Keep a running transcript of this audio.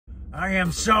I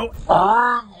am so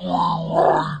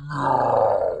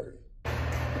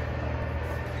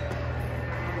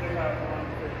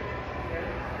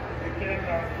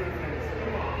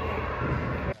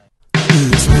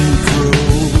It's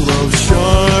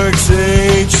Mlshd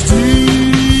HD.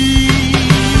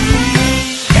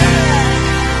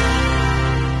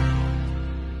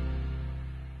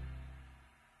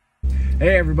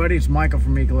 Hey everybody, it's Michael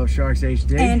from Mlshd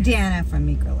HD. And Dana from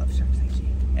Mlshd HD.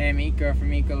 And Mika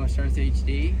from Mlshd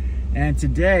HD. And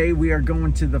today we are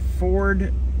going to the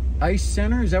Ford Ice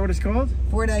Center. Is that what it's called?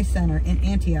 Ford Ice Center in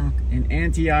Antioch. In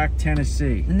Antioch,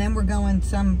 Tennessee. And then we're going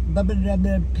some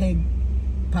pig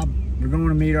pub. We're going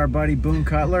to meet our buddy Boone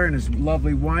Cutler and his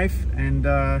lovely wife. And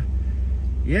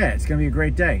yeah, it's going to be a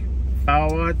great day.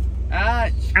 Follow it.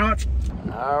 Ouch.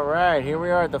 All right, here we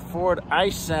are at the Ford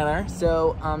Ice Center.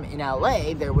 So, in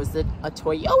LA, there was a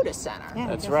Toyota Center. Yeah,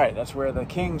 That's right. That's where the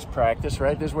Kings practice,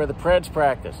 right? This is where the Preds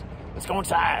practice. Let's go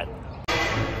inside.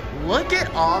 Look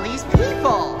at all these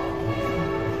people.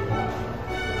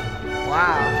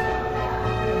 Wow.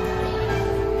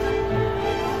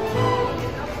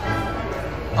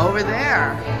 Over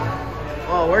there.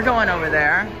 Well, we're going over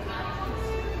there.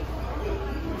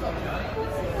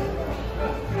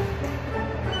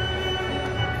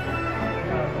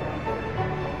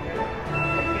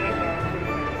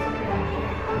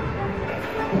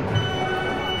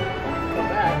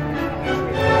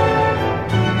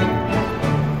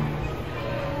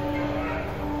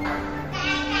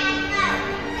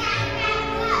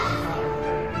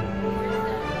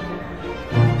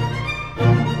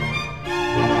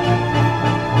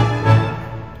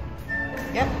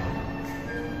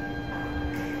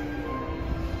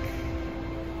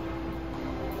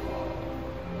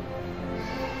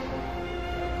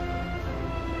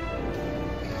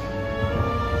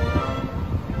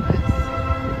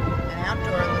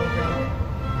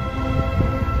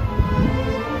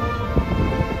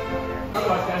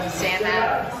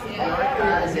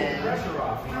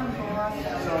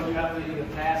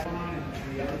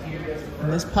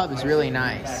 And this pub is really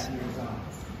nice.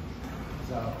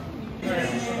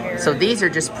 So these are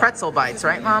just pretzel bites,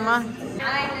 right, Mama?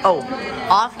 Oh,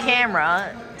 off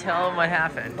camera, tell them what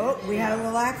happened. Oh, we had a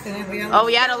little accident. We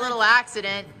had a little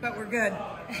accident. But we're good.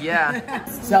 Yeah.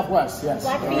 Southwest, yes.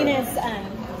 Black Venus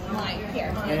line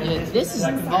here. Yeah, this is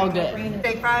all good.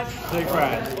 Big fries? Steak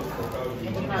fries.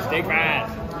 Steak fries.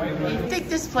 I think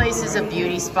this place is a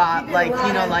beauty spot, like,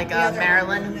 you know, like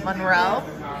Marilyn Monroe.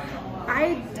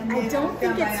 I don't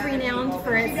think it's renowned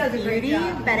for its beauty,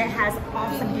 but it has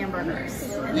awesome hamburgers.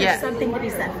 And Yeah. there's something to be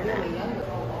said for that.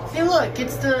 Hey, look,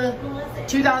 it's the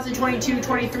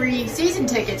 2022-23 season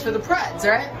tickets for the Preds,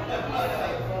 right?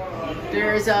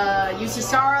 There's UC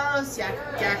Saros,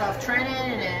 Yakov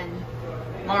Trenin, and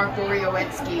Mark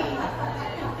Borioetsky.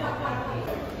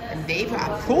 And they've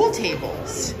got pool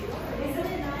tables.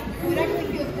 It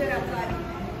actually feels good outside.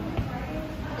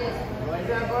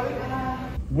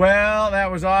 Well,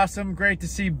 that was awesome. Great to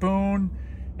see Boone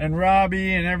and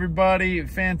Robbie and everybody.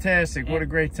 Fantastic. What a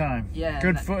great time. Yeah.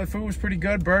 Good food. Food was pretty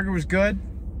good. Burger was good.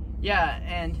 Yeah,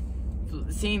 and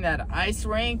seeing that ice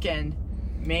rink, and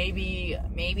maybe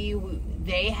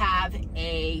they have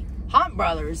a Hunt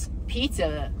Brothers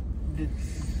pizza.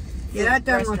 Yeah, that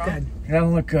doesn't look good. That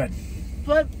doesn't look good.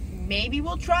 But maybe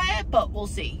we'll try it, but we'll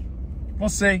see. We'll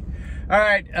see. All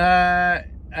right.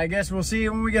 I guess we'll see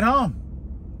you when we get home.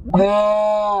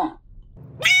 Jibber,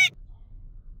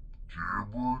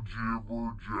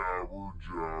 jibber, jabber,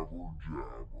 jabber,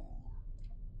 jabber.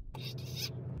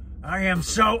 I am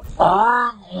so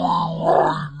All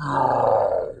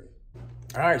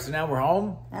right, so now we're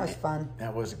home. That was fun.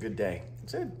 That was a good day.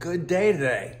 It's a good day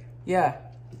today. Yeah,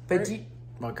 but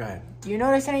Well, go ahead. do you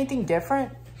notice anything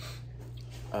different?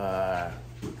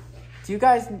 Do you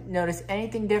guys notice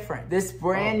anything different? This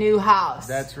brand new house.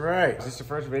 That's right. Is this the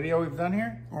first video we've done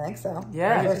here? I think so.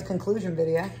 Yeah. First conclusion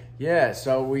video. Yeah,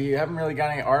 so we haven't really got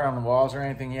any art on the walls or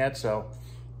anything yet, so,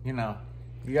 you know,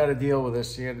 you got to deal with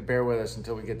us. You have to bear with us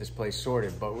until we get this place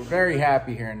sorted, but we're very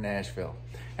happy here in Nashville.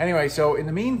 Anyway, so in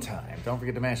the meantime, don't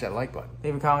forget to mash that like button.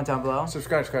 Leave a comment down below.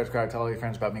 Subscribe. Tell all your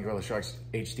friends about Mlshd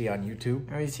HD on YouTube.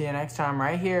 And we'll see you next time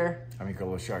right here. I'm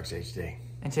Mlshd HD.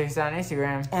 And check us out on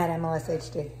Instagram. At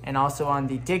Mlshd. And also on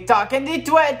the TikTok and the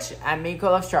Twitch at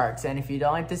Mlshd. And if you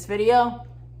don't like this video,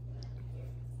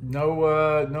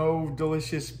 no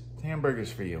delicious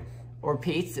hamburgers for you. or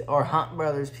pizza, or Hunt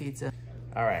Brothers pizza.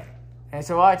 All right. Thanks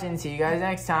for watching. See you guys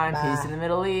next time. Bye. Peace in the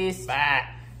Middle East. Bye.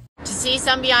 To see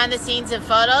some behind the scenes and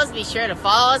photos, be sure to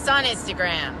follow us on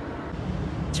Instagram.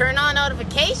 Turn on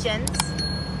notifications.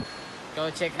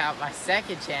 Go check out my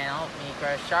second channel,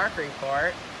 Mlshd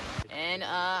Report. And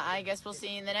I guess we'll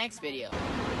see you in the next video.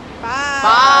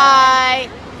 Bye.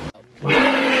 Bye.